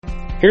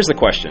Here's the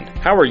question.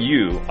 How are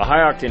you, a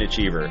high-octane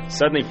achiever,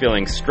 suddenly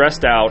feeling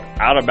stressed out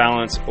of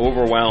balance,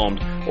 overwhelmed,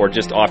 or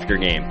just off your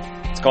game?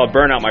 It's called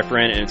burnout, my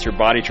friend, and it's your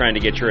body trying to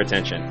get your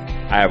attention.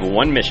 I have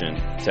one mission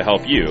to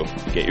help you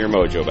get your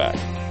mojo back.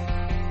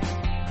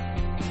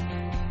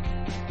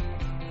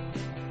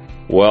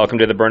 Welcome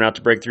to the Burnout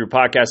to Breakthrough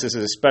podcast. This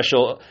is a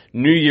special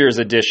New Year's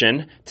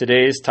edition.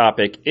 Today's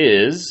topic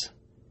is,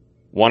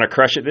 want to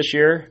crush it this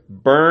year?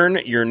 Burn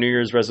your New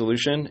Year's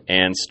resolution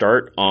and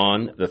start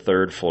on the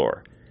third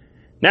floor.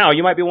 Now,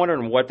 you might be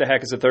wondering, what the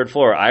heck is the third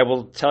floor? I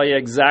will tell you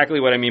exactly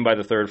what I mean by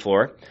the third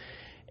floor.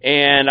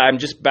 And I'm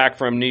just back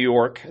from New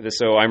York,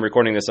 so I'm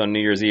recording this on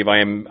New Year's Eve. I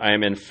am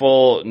in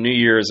full New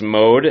Year's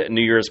mode,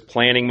 New Year's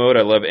planning mode.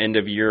 I love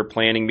end-of-year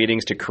planning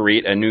meetings to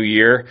create a new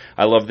year.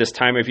 I love this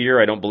time of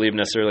year. I don't believe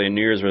necessarily in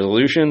New Year's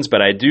resolutions,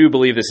 but I do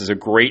believe this is a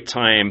great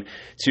time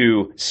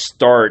to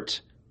start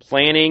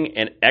planning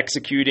and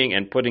executing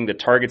and putting the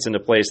targets into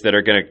place that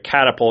are going to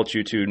catapult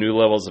you to new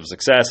levels of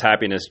success,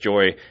 happiness,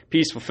 joy,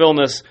 peace,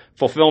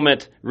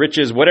 fulfillment,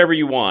 riches, whatever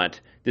you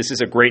want. This is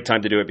a great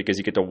time to do it because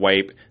you get to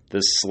wipe the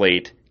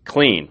slate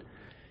clean.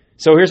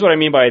 So here's what I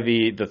mean by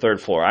the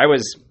third floor.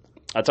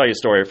 I'll tell you a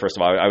story first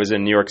of all. I was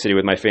in New York City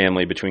with my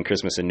family between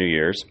Christmas and New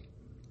Year's.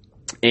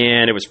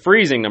 And it was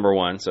freezing, number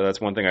one. So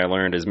that's one thing I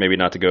learned, is maybe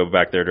not to go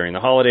back there during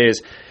the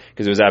holidays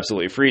because it was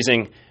absolutely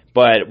freezing.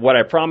 But what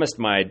I promised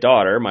my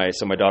daughter, my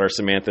daughter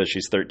Samantha,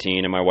 she's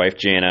 13, and my wife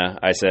Jana,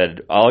 I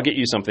said, I'll get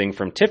you something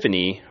from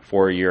Tiffany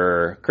for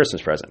your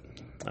Christmas present.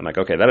 I'm like,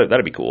 okay,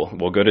 that'd be cool.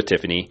 We'll go to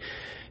Tiffany,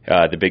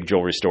 the big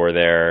jewelry store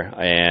there,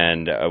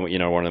 and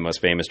one of the most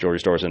famous jewelry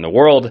stores in the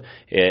world.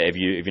 If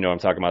you know what I'm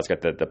talking about, it's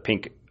got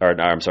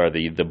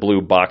the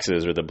blue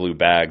boxes or the blue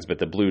bags, but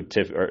the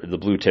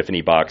blue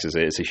Tiffany box is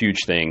a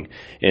huge thing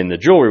in the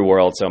jewelry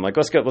world. So I'm like,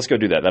 let's go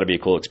do that. That'll be a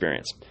cool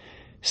experience.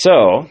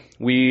 So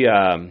we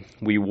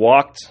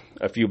walked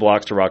a few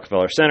blocks to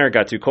Rockefeller Center,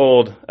 got too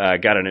cold,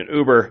 got in an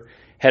Uber,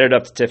 headed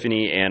up to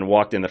Tiffany and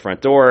walked in the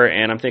front door.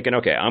 And I'm thinking,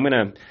 okay,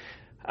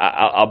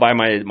 I'll buy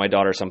my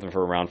daughter something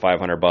for around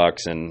 $500,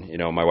 and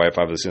my wife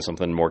obviously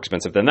something more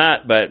expensive than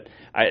that. But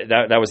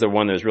that was the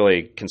one that was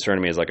really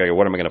concerning me. Is like, okay,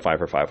 what am I going to buy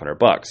for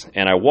 $500?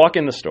 And I walk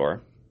in the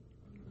store.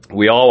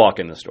 We all walk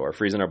in the store,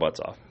 freezing our butts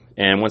off.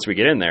 And once we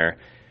get in there,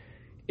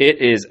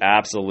 it is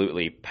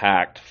absolutely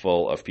packed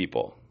full of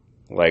people.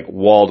 Like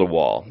wall to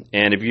wall.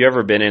 And if you've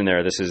ever been in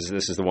there, this is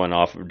the one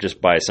off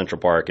just by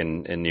Central Park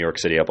in New York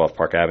City, up off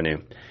Park Avenue.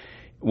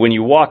 When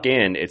you walk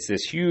in, it's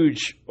this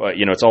huge,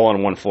 it's all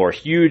on one floor,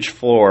 huge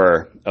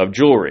floor of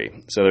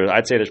jewelry. So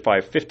I'd say there's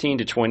probably 15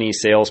 to 20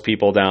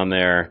 salespeople down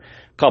there,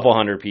 a couple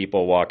hundred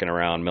people walking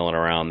around, milling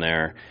around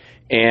there.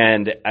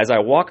 And as I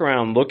walk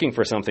around looking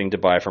for something to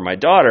buy for my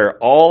daughter,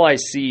 all I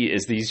see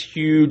is these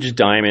huge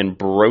diamond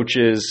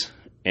brooches,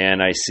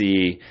 and I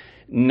see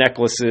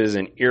necklaces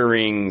and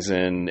earrings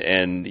and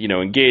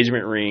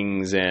engagement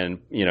rings and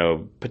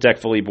Patek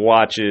Philippe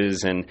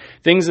watches and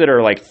things that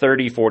are like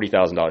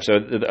 $30,000-$40,000. So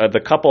the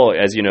couple,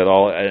 as you know,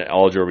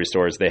 all jewelry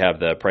stores, they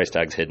have the price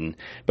tags hidden.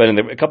 But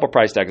in a couple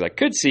price tags I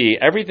could see,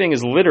 everything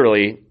is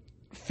literally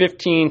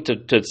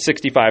 $15,000 to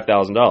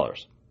 $65,000.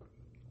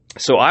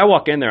 So I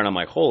walk in there and I'm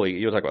like, holy,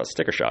 you'll talk about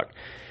sticker shock.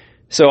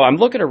 So I'm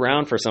looking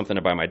around for something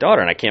to buy my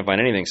daughter, and I can't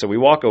find anything. So we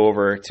walk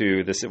over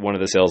to one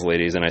of the sales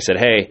ladies, and I said,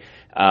 hey,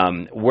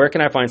 where can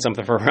I find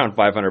something for around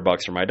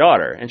 $500 for my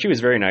daughter? And she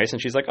was very nice,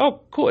 and she's like,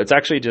 oh, cool. It's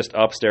actually just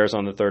upstairs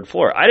on the third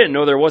floor. I didn't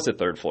know there was a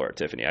third floor at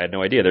Tiffany. I had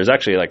no idea. There's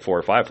actually like 4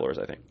 or 5 floors,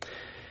 I think.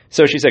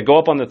 So she said, go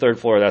up on the third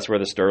floor. That's where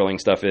the sterling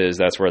stuff is.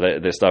 That's where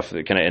the stuff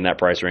kind of in that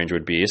price range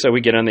would be. So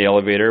we get on the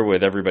elevator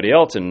with everybody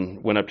else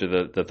and went up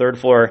to the third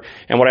floor.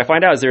 And what I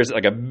find out is there's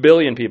like 1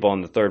 billion people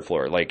on the third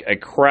floor, like a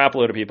crap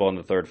load of people on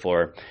the third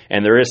floor.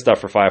 And there is stuff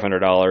for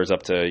 $500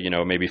 up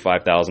to, maybe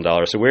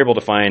 $5,000. So we were able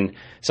to find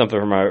something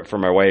for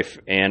my wife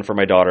and for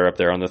my daughter up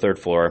there on the third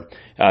floor.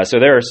 So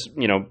they're,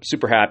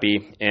 super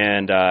happy,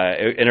 and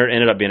it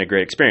ended up being a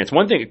great experience.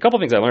 A couple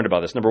things I learned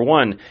about this. Number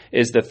one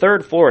is the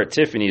third floor at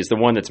Tiffany is the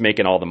one that's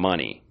making all the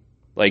money.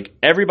 Like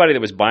everybody that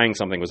was buying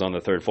something was on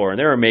the third floor, and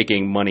they were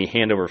making money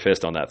hand over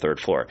fist on that third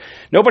floor.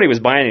 Nobody was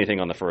buying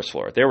anything on the first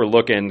floor. They were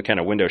looking kind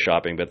of window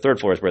shopping, but third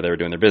floor is where they were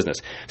doing their business.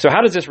 So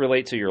how does this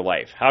relate to your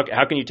life? How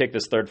can you take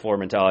this third floor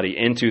mentality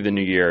into the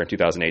new year,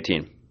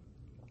 2018?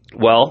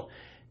 Well,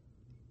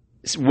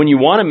 when you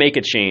want to make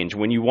a change,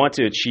 when you want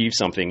to achieve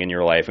something in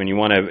your life, when you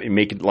want to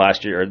make it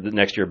last year or the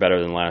next year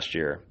better than last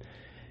year,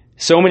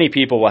 so many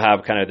people will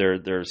have kind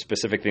of their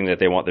specific thing that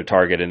they want their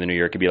target in the new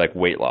year. It could be like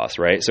weight loss,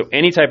 right? So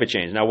any type of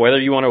change. Now, whether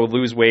you want to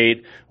lose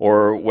weight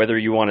or whether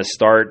you want to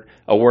start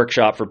a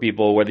workshop for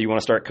people, whether you want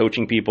to start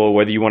coaching people,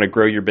 whether you want to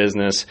grow your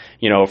business,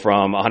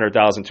 from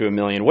 100,000 to 1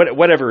 million,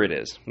 whatever it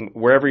is,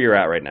 wherever you're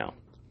at right now.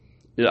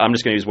 I'm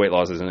just going to use weight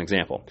loss as an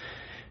example.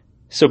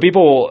 So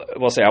people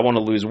will say, I want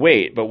to lose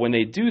weight. But when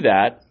they do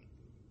that,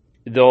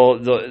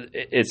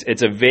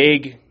 it's a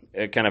vague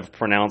kind of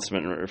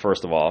pronouncement,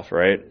 first of all,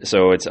 right?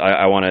 So it's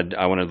I want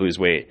to lose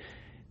weight.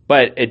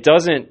 But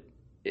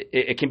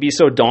it can be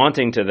so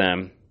daunting to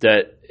them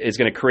that is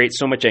going to create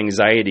so much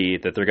anxiety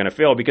that they're going to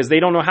fail because they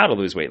don't know how to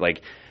lose weight.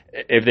 Like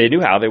if they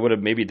knew how, they would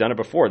have maybe done it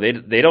before. They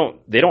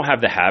don't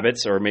have the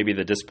habits or maybe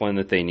the discipline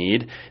that they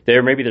need.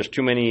 Maybe there's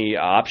too many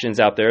options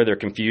out there. They're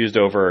confused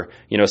over,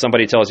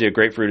 somebody tells you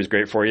grapefruit is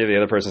great for you. The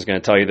other person's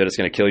going to tell you that it's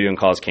going to kill you and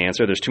cause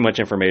cancer. There's too much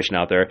information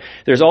out there.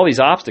 There's all these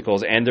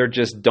obstacles and they're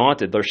just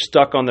daunted. They're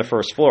stuck on the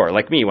first floor.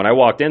 Like me, when I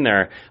walked in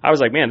there, I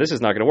was like, man, this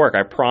is not going to work.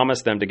 I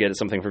promised them to get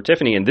something from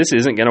Tiffany and this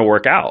isn't going to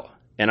work out.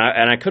 And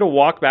I could have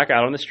walked back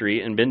out on the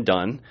street and been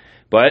done,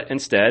 but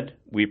instead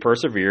we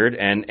persevered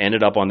and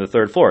ended up on the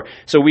third floor.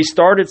 So we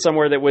started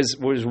somewhere that was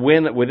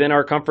within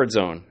our comfort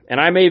zone. And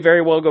I may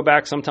very well go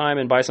back sometime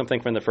and buy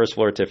something from the first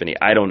floor at Tiffany.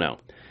 I don't know.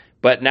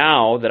 But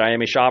now that I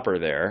am a shopper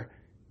there,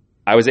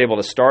 I was able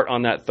to start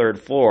on that third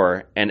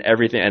floor and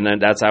everything. And then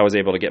that's how I was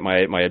able to get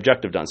my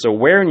objective done. So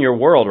where in your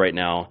world right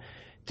now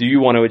do you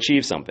want to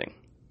achieve something?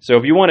 So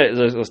if you want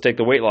to, let's take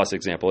the weight loss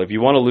example. If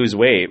you want to lose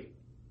weight,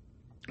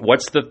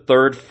 what's the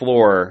third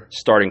floor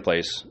starting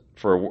place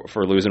for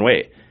losing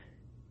weight?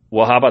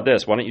 Well, how about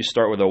this? Why don't you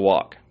start with a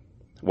walk?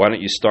 Why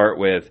don't you start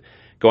with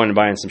going and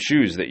buying some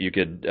shoes that you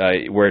could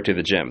wear to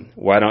the gym?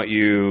 Why don't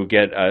you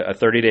get a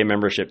 30-day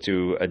membership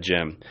to a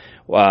gym?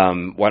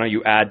 Why don't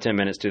you add 10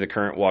 minutes to the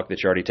current walk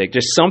that you already take?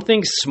 Just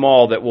something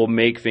small that will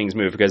make things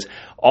move, because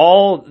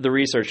all the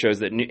research shows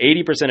that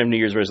 80% of New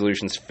Year's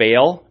resolutions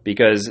fail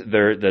because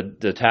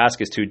the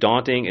task is too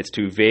daunting, it's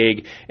too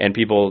vague, and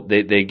people,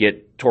 they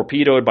get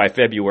torpedoed by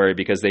February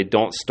because they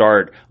don't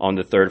start on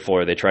the third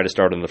floor. They try to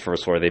start on the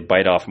first floor. They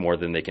bite off more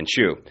than they can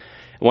chew.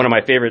 One of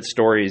my favorite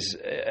stories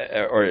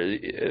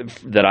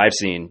that I've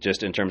seen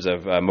just in terms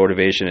of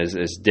motivation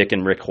is Dick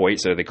and Rick Hoyt.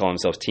 So they call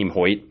themselves Team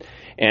Hoyt.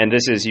 And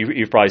this is,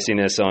 you've probably seen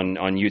this on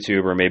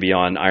YouTube or maybe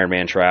on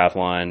Ironman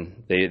Triathlon.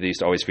 They used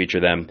to always feature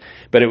them.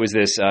 But it was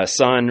this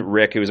son,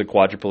 Rick, who was a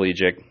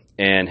quadriplegic,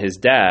 and his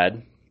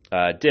dad,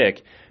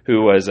 Dick,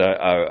 who was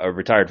a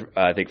retired,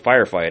 I think,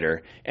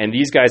 firefighter. And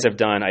these guys have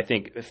done, I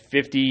think,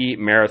 50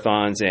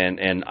 marathons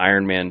and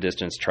Ironman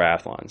distance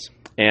triathlons.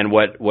 And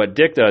what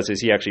Dick does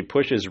is he actually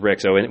pushes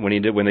Rick. So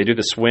when they do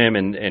the swim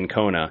in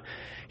Kona,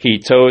 he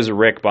tows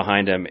Rick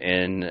behind him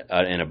in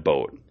a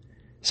boat.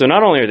 So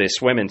not only are they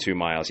swimming 2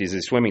 miles, he's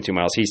swimming 2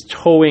 miles, he's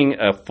towing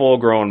a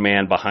full-grown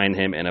man behind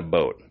him in a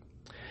boat.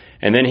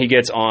 And then he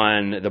gets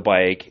on the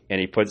bike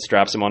and he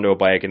straps him onto a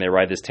bike and they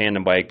ride this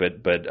tandem bike,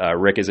 but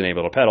Rick isn't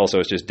able to pedal, so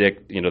it's just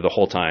Dick, the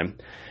whole time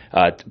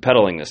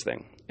pedaling this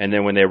thing. And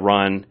then when they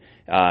run,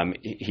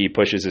 he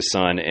pushes his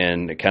son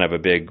in kind of a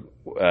big,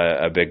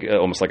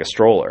 almost like a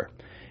stroller.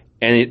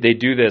 And they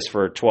do this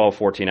for 12,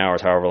 14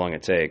 hours, however long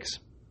it takes.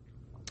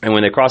 And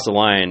when they cross the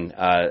line,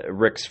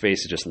 Rick's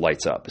face just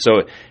lights up.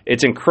 So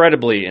it's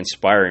incredibly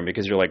inspiring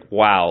because you're like,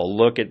 wow,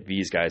 look at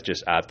these guys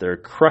just out there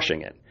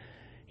crushing it.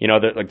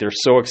 They're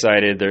so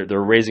excited.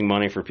 They're raising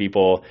money for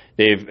people.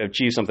 They've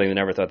achieved something they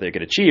never thought they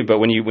could achieve. But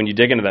when you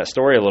dig into that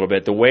story a little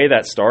bit, the way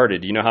that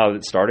started, you know how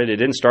it started? It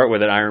didn't start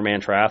with an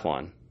Ironman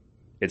triathlon.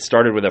 It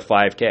started with a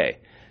 5K.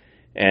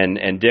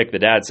 And Dick, the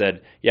dad,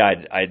 said, yeah,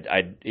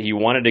 he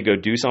wanted to go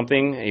do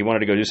something. He wanted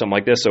to go do something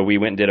like this. So we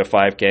went and did a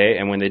 5K.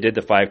 And when they did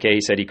the 5K,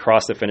 he said he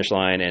crossed the finish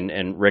line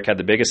and Rick had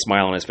the biggest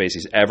smile on his face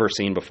he's ever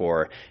seen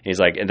before. And he's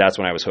like, and that's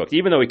when I was hooked.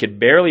 Even though he could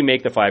barely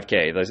make the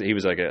 5K, he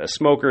was like a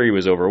smoker. He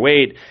was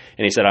overweight.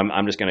 And he said,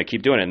 I'm just going to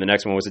keep doing it. And the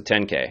next one was a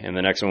 10K. And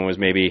the next one was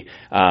maybe,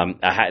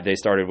 they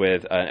started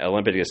with an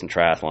Olympic distance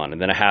triathlon and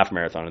then a half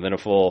marathon and then a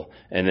full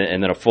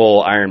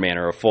Ironman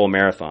or a full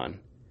marathon.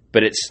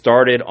 But it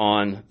started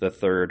on the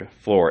third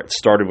floor. It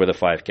started with a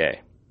 5K.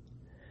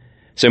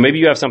 So maybe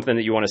you have something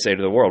that you want to say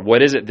to the world.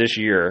 What is it this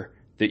year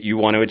that you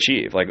want to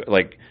achieve?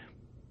 Like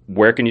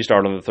where can you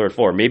start on the third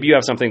floor? Maybe you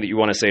have something that you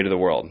want to say to the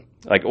world.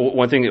 Like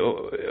one thing,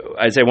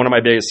 I'd say one of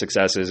my biggest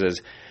successes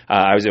is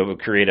I was able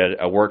to create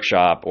a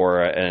workshop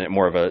or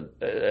more of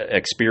a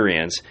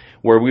experience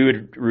where we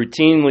would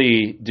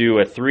routinely do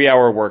a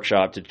 3-hour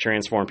workshop to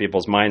transform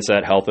people's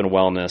mindset, health, and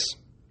wellness,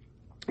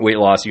 weight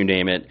loss, you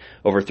name it,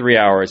 over 3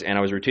 hours. And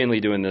I was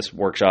routinely doing this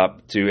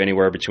workshop to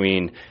anywhere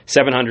between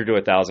 700 to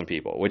 1,000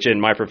 people, which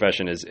in my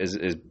profession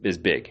is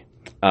big.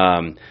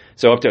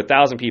 So up to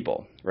 1,000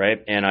 people, right?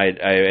 And I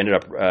ended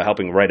up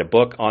helping write a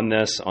book on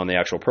this, on the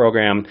actual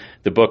program.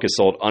 The book is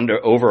sold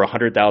over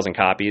 100,000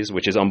 copies,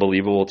 which is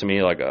unbelievable to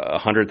me, like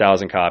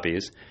 100,000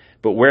 copies.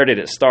 But where did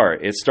it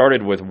start? It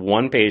started with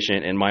one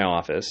patient in my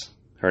office.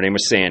 Her name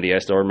was Sandy. I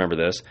still remember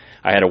this.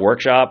 I had a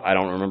workshop. I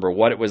don't remember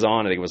what it was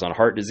on. I think it was on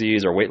heart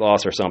disease or weight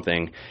loss or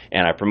something.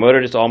 And I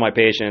promoted it to all my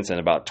patients, and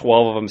about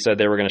 12 of them said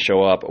they were going to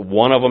show up.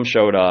 One of them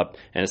showed up,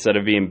 and instead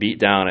of being beat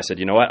down, I said,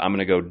 you know what? I'm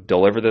going to go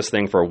deliver this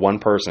thing for one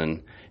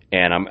person,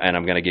 and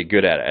I'm going to get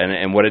good at it.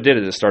 And what it did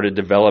is it started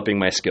developing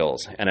my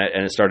skills, and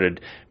it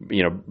started,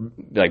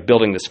 like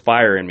building this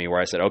fire in me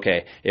where I said,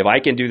 okay, if I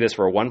can do this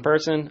for one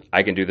person,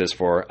 I can do this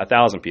for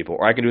 1,000 people,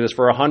 or I can do this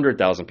for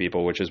 100,000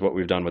 people, which is what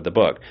we've done with the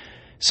book.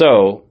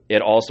 So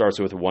it all starts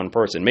with one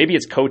person. Maybe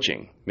it's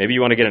coaching. Maybe you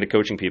want to get into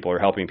coaching people or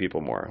helping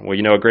people more. Well,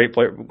 a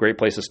great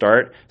place to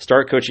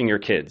start coaching your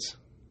kids.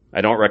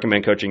 I don't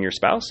recommend coaching your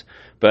spouse,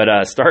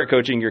 but start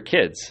coaching your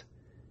kids.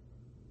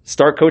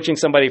 Start coaching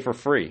somebody for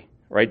free,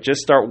 right?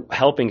 Just start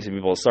helping some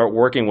people, start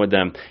working with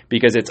them,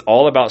 because it's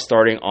all about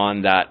starting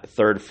on that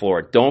third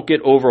floor. Don't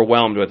get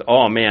overwhelmed with,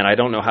 oh man, I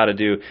don't know how to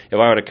do, if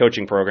I had a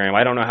coaching program,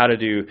 I don't know how to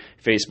do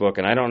Facebook,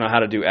 and I don't know how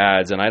to do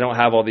ads, and I don't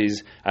have all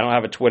these, I don't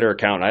have a Twitter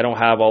account, and I don't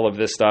have all of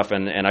this stuff,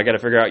 and I got to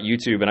figure out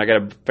YouTube, and I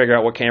got to figure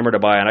out what camera to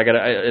buy,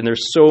 and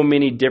there's so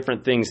many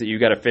different things that you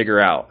got to figure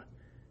out.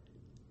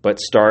 But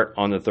start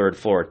on the third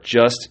floor.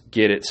 Just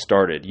get it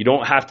started. You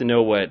don't have to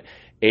know what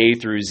A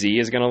through Z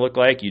is going to look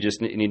like. You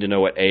just need to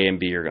know what A and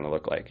B are going to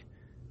look like.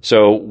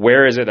 So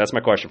where is it? That's my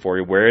question for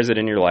you. Where is it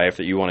in your life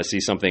that you want to see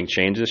something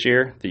change this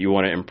year, that you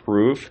want to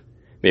improve?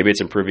 Maybe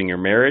it's improving your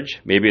marriage.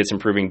 Maybe it's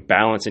improving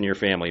balance in your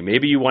family.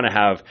 Maybe you want to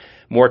have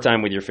more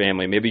time with your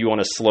family. Maybe you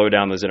want to slow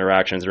down those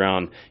interactions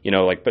around,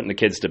 like putting the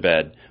kids to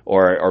bed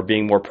or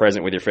being more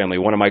present with your family.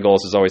 One of my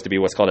goals is always to be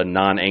what's called a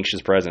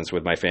non-anxious presence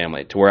with my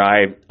family, to where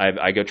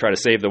I go try to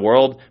save the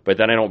world, but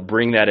then I don't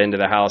bring that into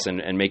the house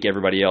and make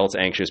everybody else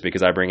anxious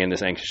because I bring in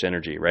this anxious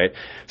energy, right?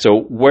 So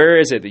where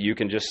is it that you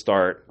can just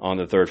start on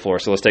the third floor?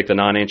 So let's take the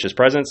non-anxious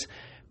presence.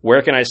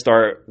 Where can I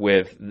start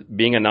with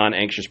being a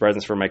non-anxious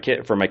presence for my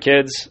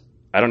kids?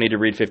 I don't need to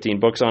read 15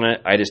 books on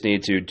it. I just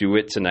need to do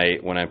it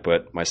tonight when I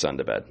put my son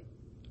to bed.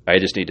 I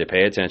just need to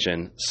pay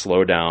attention,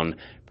 slow down,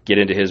 get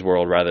into his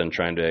world rather than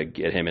trying to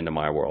get him into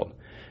my world.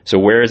 So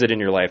where is it in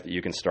your life that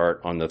you can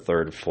start on the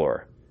third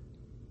floor?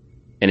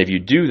 And if you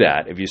do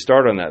that, if you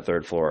start on that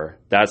third floor,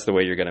 that's the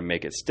way you're going to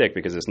make it stick,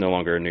 because it's no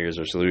longer a New Year's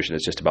resolution.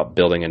 It's just about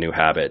building a new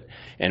habit.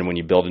 And when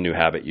you build a new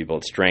habit, you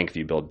build strength,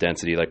 you build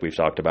density like we've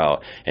talked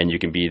about, and you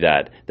can be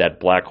that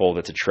black hole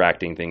that's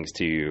attracting things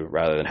to you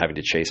rather than having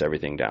to chase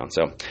everything down.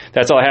 So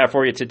that's all I have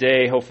for you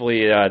today.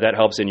 Hopefully that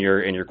helps in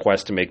your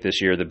quest to make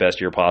this year the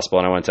best year possible.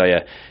 And I want to tell you,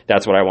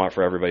 that's what I want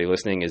for everybody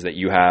listening, is that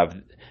you have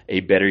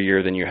a better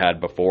year than you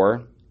had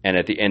before. And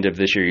at the end of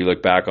this year, you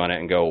look back on it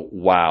and go,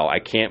 wow, I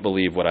can't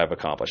believe what I've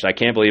accomplished. I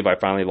can't believe I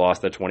finally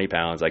lost the 20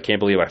 pounds. I can't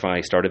believe I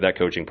finally started that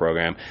coaching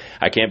program.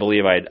 I can't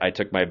believe I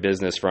took my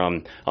business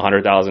from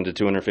 $100,000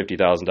 to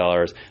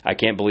 $250,000. I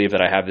can't believe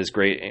that I have this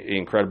great,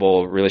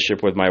 incredible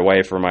relationship with my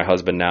wife or my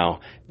husband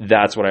now.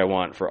 That's what I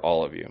want for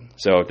all of you.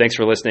 So thanks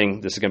for listening.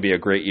 This is going to be a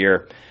great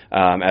year.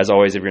 As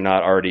always, if you're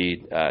not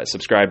already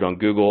subscribed on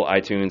Google,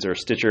 iTunes, or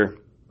Stitcher,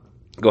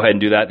 go ahead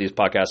and do that. These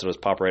podcasts will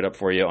just pop right up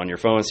for you on your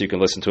phone, so you can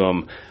listen to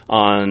them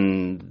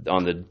on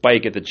the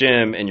bike, at the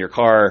gym, in your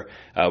car,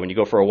 when you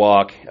go for a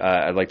walk.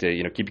 I'd like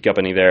to keep you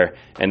company there.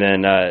 And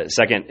then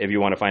second, if you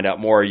want to find out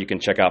more, you can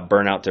check out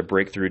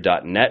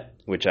burnout2breakthrough.net,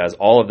 which has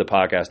all of the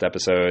podcast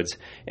episodes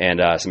and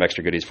some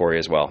extra goodies for you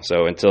as well.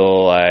 So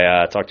until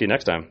I talk to you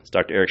next time, it's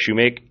Dr. Eric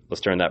Shoemake.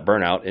 Let's turn that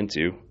burnout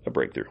into a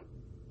breakthrough.